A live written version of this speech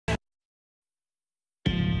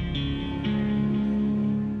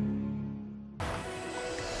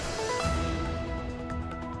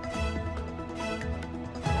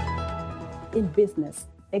in business.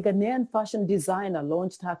 A Ghanaian fashion designer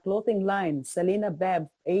launched her clothing line, Selina Beb,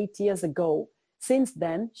 8 years ago. Since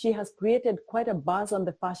then, she has created quite a buzz on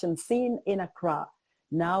the fashion scene in Accra.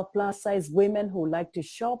 Now, plus-size women who like to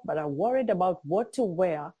shop but are worried about what to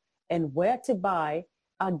wear and where to buy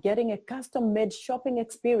are getting a custom-made shopping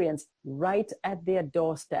experience right at their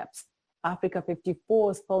doorsteps. Africa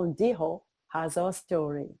 54's Ndiho has our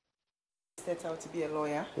story. I set out to be a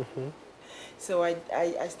lawyer. So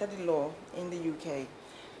I studied law in the UK,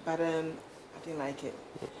 but I didn't like it.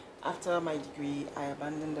 After my degree, I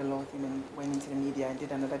abandoned the law thing and went into the media and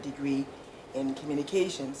did another degree in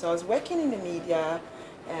communication. So I was working in the media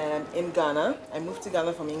in Ghana. I moved to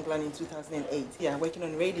Ghana from England in 2008. Yeah, working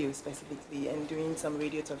on radio specifically and doing some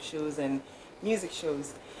radio talk shows and music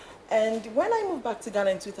shows. And when I moved back to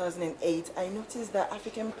Ghana in 2008, I noticed that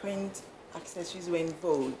African print accessories were in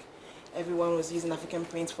vogue. Everyone was using African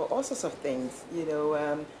prints for all sorts of things, you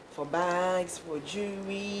know, for bags, for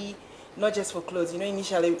jewelry, not just for clothes. You know,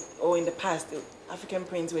 initially, or in the past, African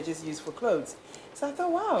prints were just used for clothes. So I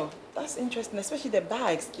thought, wow, that's interesting, especially the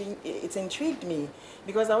bags. It intrigued me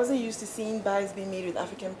because I wasn't used to seeing bags being made with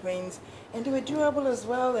African prints, and they were durable as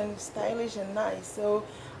well and stylish and nice. So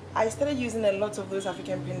I started using a lot of those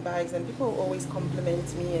African print bags, and people always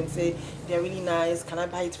compliment me and say, they're really nice, can I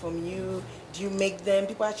buy it from you? Do you make them?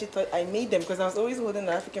 People actually thought I made them because I was always holding an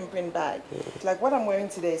African print bag. Like what I'm wearing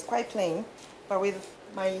today is quite plain, but with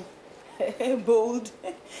my bold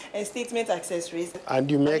and statement accessories.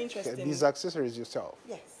 And you make these accessories yourself?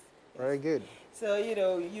 Yes. Very good. So, you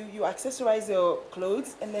know, you accessorize your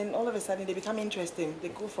clothes, and then all of a sudden they become interesting. They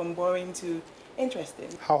go from boring to interesting.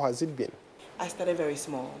 How has it been? I started very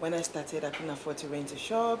small. When I started, I couldn't afford to rent a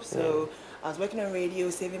shop, so I was working on radio,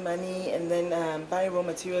 saving money, and then buying raw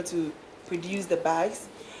material to produce the bags.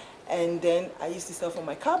 And then I used to sell for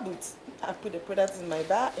my car boots. I put the products in my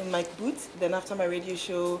boots. Then after my radio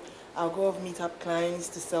show, I'll go meet up clients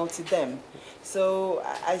to sell to them. So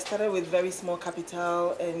I started with very small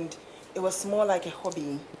capital, and it was more like a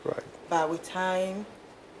hobby. Right. But with time,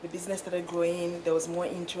 the business started growing. There was more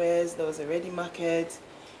interest. There was a ready market.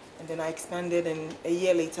 And then I expanded, and a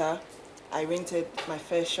year later, I rented my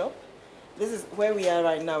first shop. This is where we are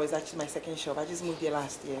right now, is actually my second shop. I just moved here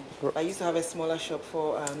last year. I used to have a smaller shop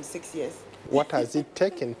for 6 years. What has it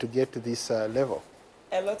taken to get to this level?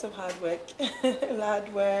 A lot of hard work,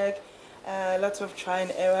 lots of try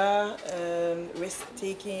and error,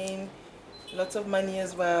 risk-taking, lots of money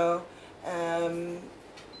as well.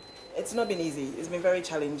 It's not been easy. It's been very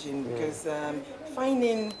challenging because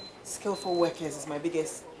finding skillful workers is my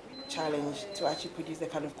biggest challenge to actually produce the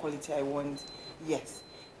kind of quality I want, yes.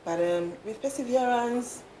 But with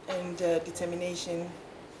perseverance and determination,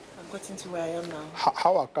 I've gotten to where I am now.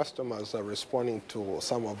 How are customers responding to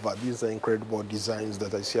some of these incredible designs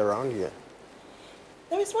that I see around here?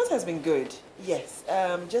 The response has been good, yes.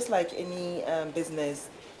 Just like any business,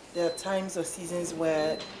 there are times or seasons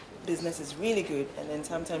where business is really good, and then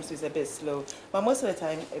sometimes it's a bit slow. But most of the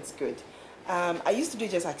time, it's good. I used to do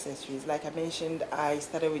just accessories. Like I mentioned, I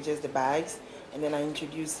started with just the bags, and then I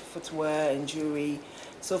introduced footwear and jewelry.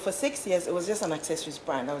 So for 6 years, it was just an accessories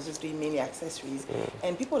brand. I was just doing mainly accessories,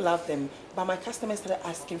 and people loved them. But my customers started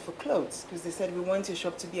asking for clothes because they said, we want your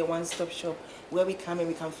shop to be a one-stop shop where we come and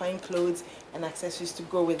we can find clothes and accessories to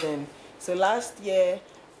go with them. So last year,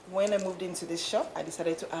 when I moved into this shop, I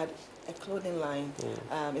decided to add a clothing line.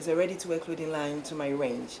 It's a ready-to-wear clothing line to my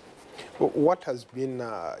range. What has been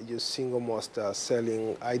your single most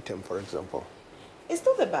selling item, for example? It's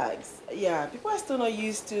still the bags. Yeah, people are still not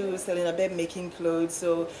used to Selina Beb making clothes,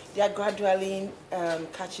 so they are gradually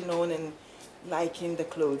catching on and liking the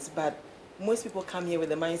clothes. But most people come here with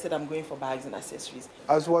the mindset, I'm going for bags and accessories.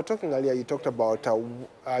 As we were talking earlier, you talked about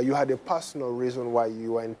you had a personal reason why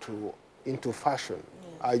you went into fashion.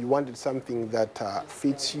 You wanted something that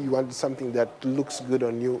fits you, you wanted something that looks good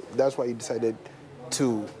on you. That's why you decided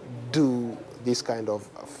to do this kind of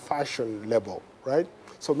fashion level, right?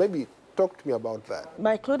 So maybe talk to me about that.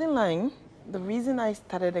 My clothing line, the reason I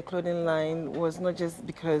started a clothing line was not just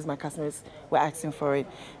because my customers were asking for it,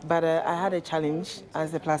 but I had a challenge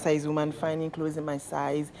as a plus-size woman finding clothes in my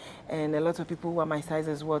size, and a lot of people who are my size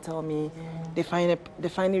as well tell me they find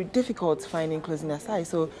it difficult finding clothes in their size.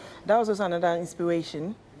 So that was also another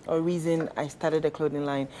inspiration or reason I started a clothing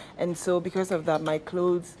line. And so because of that, my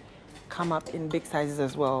clothes come up in big sizes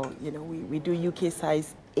as well. You know, we do UK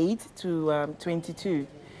size 8 to 22.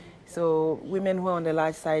 So women who are on the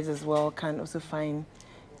large size as well can also find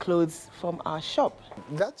clothes from our shop.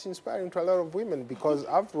 That's inspiring to a lot of women because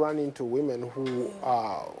I've run into women who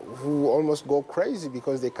almost go crazy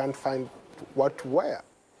because they can't find what to wear.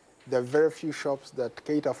 there are very few shops that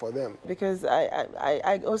cater for them. Because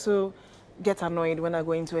I also get annoyed when I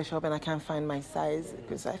go into a shop and I can't find my size,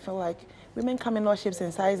 because I feel like women come in all shapes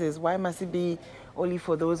and sizes. Why must it be only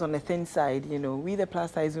for those on the thin side? You know, we the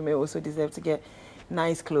plus size women also deserve to get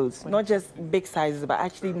nice clothes, not just big sizes, but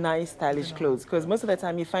actually nice, stylish clothes. Because most of the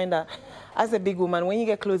time you find that as a big woman, when you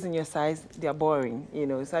get clothes in your size, they're boring, you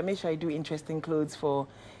know. So I make sure I do interesting clothes for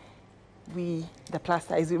we, the plus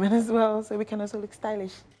size women as well, so we can also look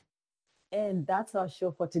stylish. And that's our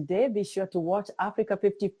show for today. Be sure to watch Africa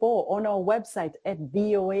 54 on our website at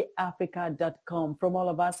voaafrica.com. From all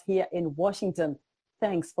of us here in Washington,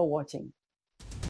 thanks for watching.